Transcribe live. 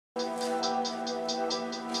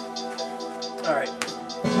Alright.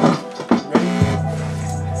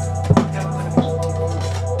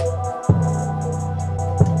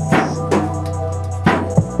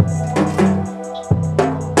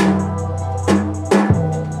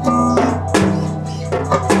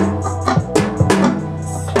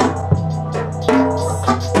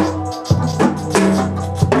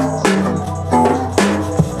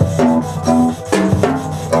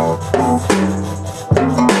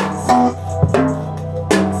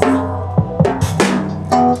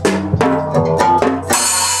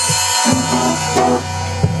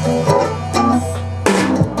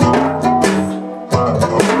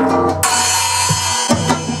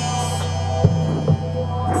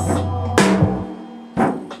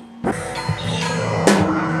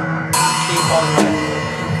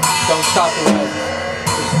 Don't stop the ride.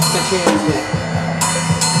 Just continuously.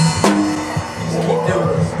 Just keep doing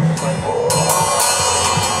this.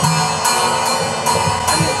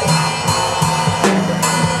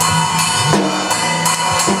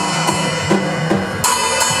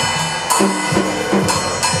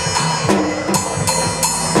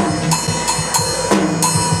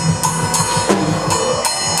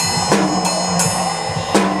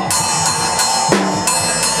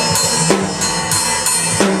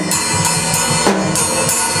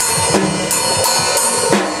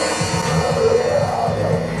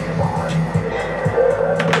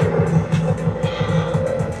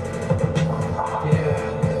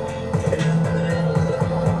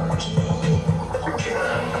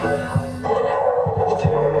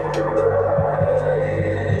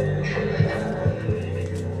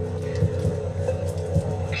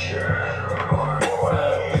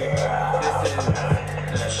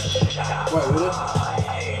 What, really?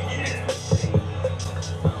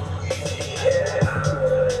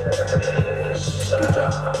 Good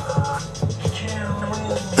job.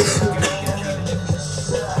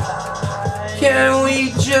 Can we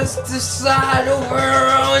just decide over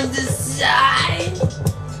on the side?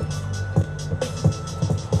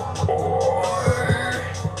 Or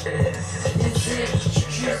is it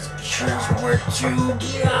just 'cause we're too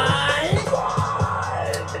blind?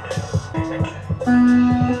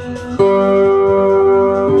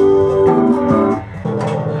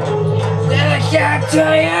 Then I can't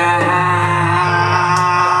tell you.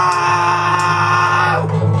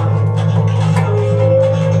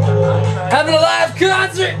 Having a live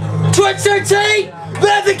concert, Twitch 13,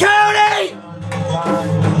 Benson County.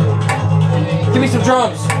 Give me some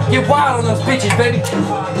drums. Get wild on those bitches, baby.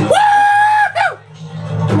 Woo!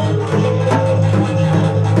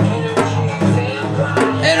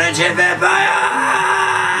 Energy vampires!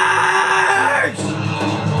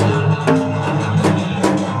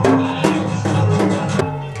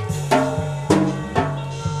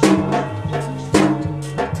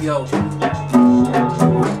 Yo.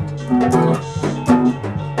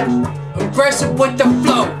 Aggressive with the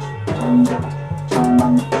flow.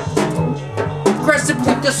 Aggressive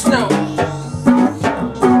with the snow.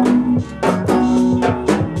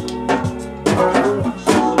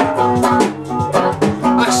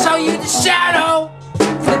 I'll show you the shadow.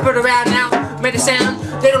 Flip it around now. Made a sound.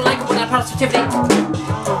 They don't like it without positivity.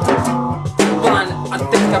 Blind. I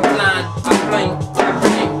think I'm blind. I blink. I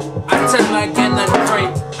blink. I tell again and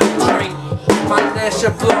drink. I drink. My dash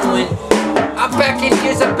are flowing. I'm back in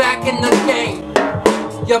here's I'm back in the game.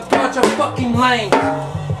 You bunch of fucking lame.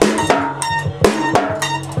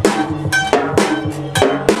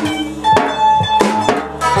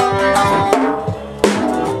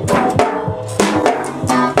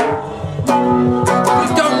 You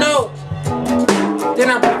don't know. Then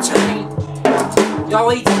I retain.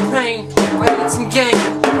 Y'all eat some pain. I eat some game.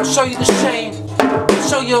 I'll show you the shame. I'll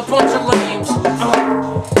show you a bunch of lames.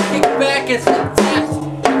 Kick back and flip tap.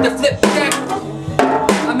 The flip tap.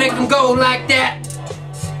 I make them go like that.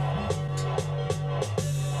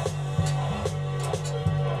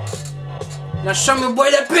 Now show me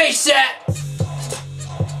where the bass at.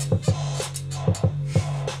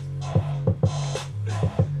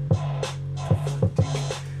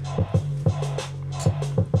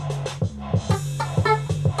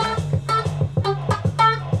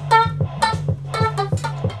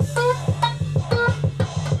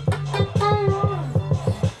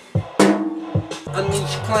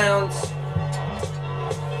 Unleash clowns.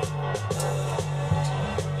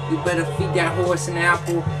 You better feed that horse an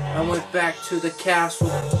apple. I went back to the castle.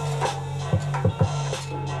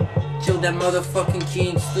 Killed that motherfucking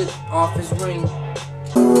king, slid off his ring.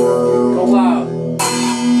 Go loud.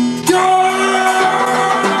 Go!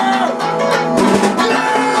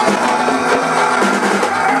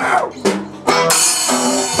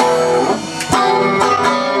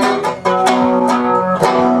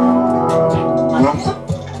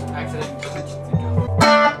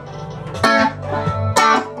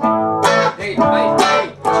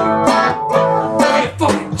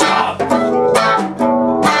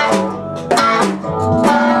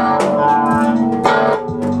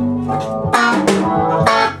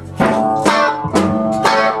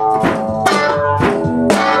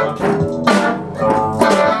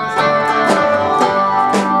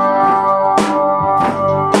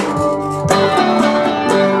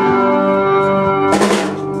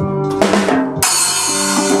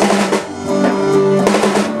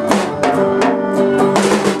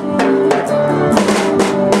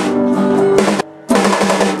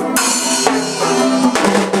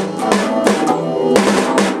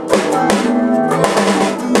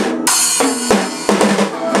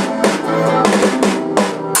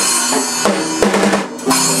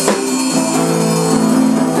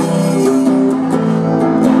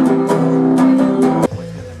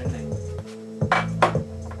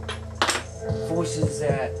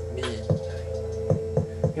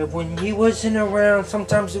 When he wasn't around,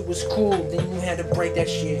 sometimes it was cool. Then you had to break that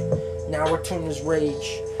shit. Now our tune is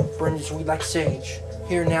rage. Burn is sweet like sage.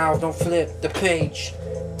 Here now, don't flip the page.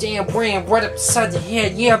 Damn brand, right up beside the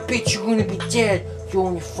head. Yeah, bitch, you're gonna be dead. You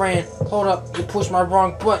and your friend. Hold up, you push my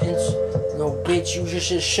wrong buttons. Little bitch, you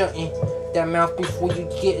just shutting that mouth before you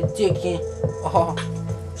get a dick in. Oh,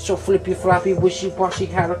 so flippy floppy, wishy washy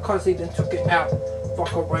had a cause they then took it out.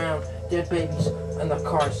 Fuck around, dead babies in the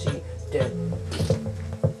car seat, dead.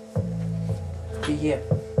 Yeah.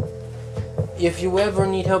 If you ever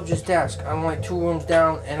need help, just ask. I'm like 2 rooms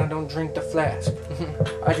down and I don't drink the flask.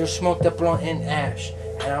 I just smoke the blunt and ash.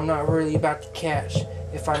 And I'm not really about to cash.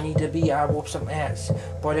 If I need to be, I whoop some ass.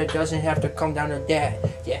 But it doesn't have to come down to that.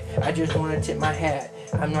 Yeah, I just want to tip my hat.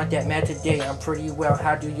 I'm not that mad today. I'm pretty well.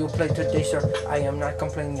 How do you play today, sir? I am not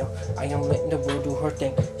complaining, yo. I am letting the world do her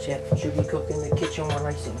thing. Chef should be cooking in the kitchen while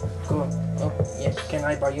I sing. Go on. Oh, yeah. Can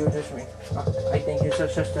I buy you this ring? I think it's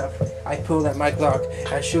such a stuff. I pull at my Glock.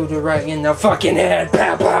 I shoot her right in the fucking head.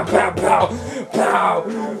 Pow, pow, pow, pow. Pow,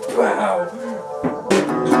 pow.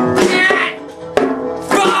 Get!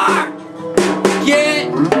 Fuck!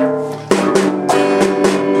 Get!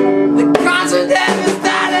 The concert never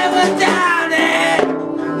started without it!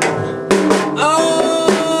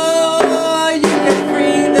 Oh, you can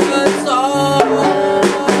free the soul.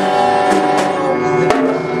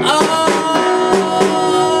 Oh,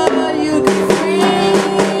 you can free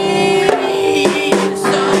the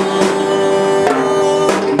soul.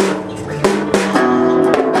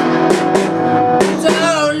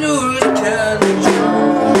 Don't lose control.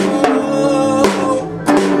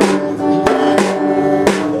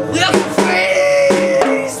 You can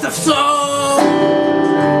freeze the soul.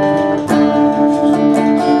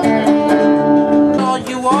 All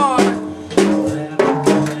you are.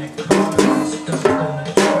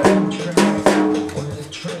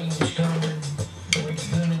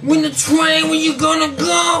 When the train, when you gonna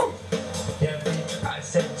go? Yeah, bitch, I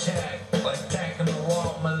said check, like tack on the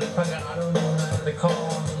wall, motherfucker. I don't know how to call,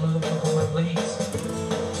 motherfucker, my leaks.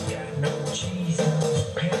 Got no cheese in those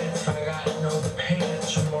pants, I got no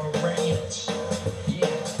pants or more ranch.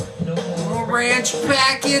 Yeah, no more Ranch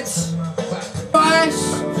packets. Rice.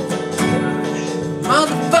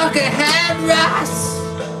 Motherfucker had rice.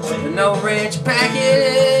 No ranch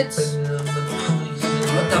packets.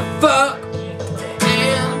 What the fuck?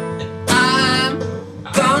 And I'm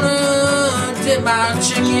gonna dip my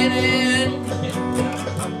chicken in.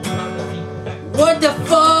 What the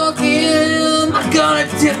fuck am I gonna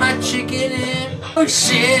dip my chicken in? Oh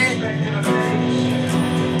shit.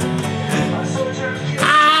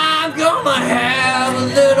 I'm gonna have a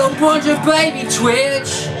little bunch of baby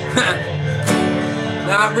twitch.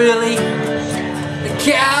 Not really. The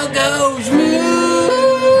cow goes moo.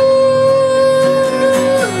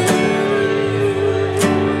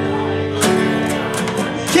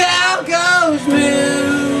 Cow goes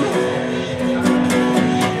moo.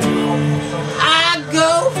 I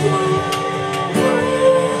go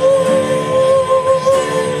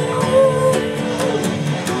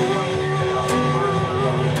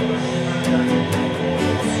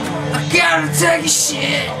I gotta take a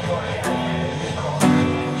shit.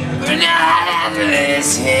 But not after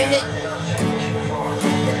this hit.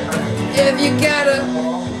 If you got a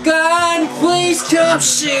gun, please come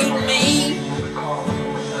shoot me.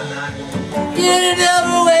 Get it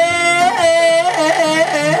over with.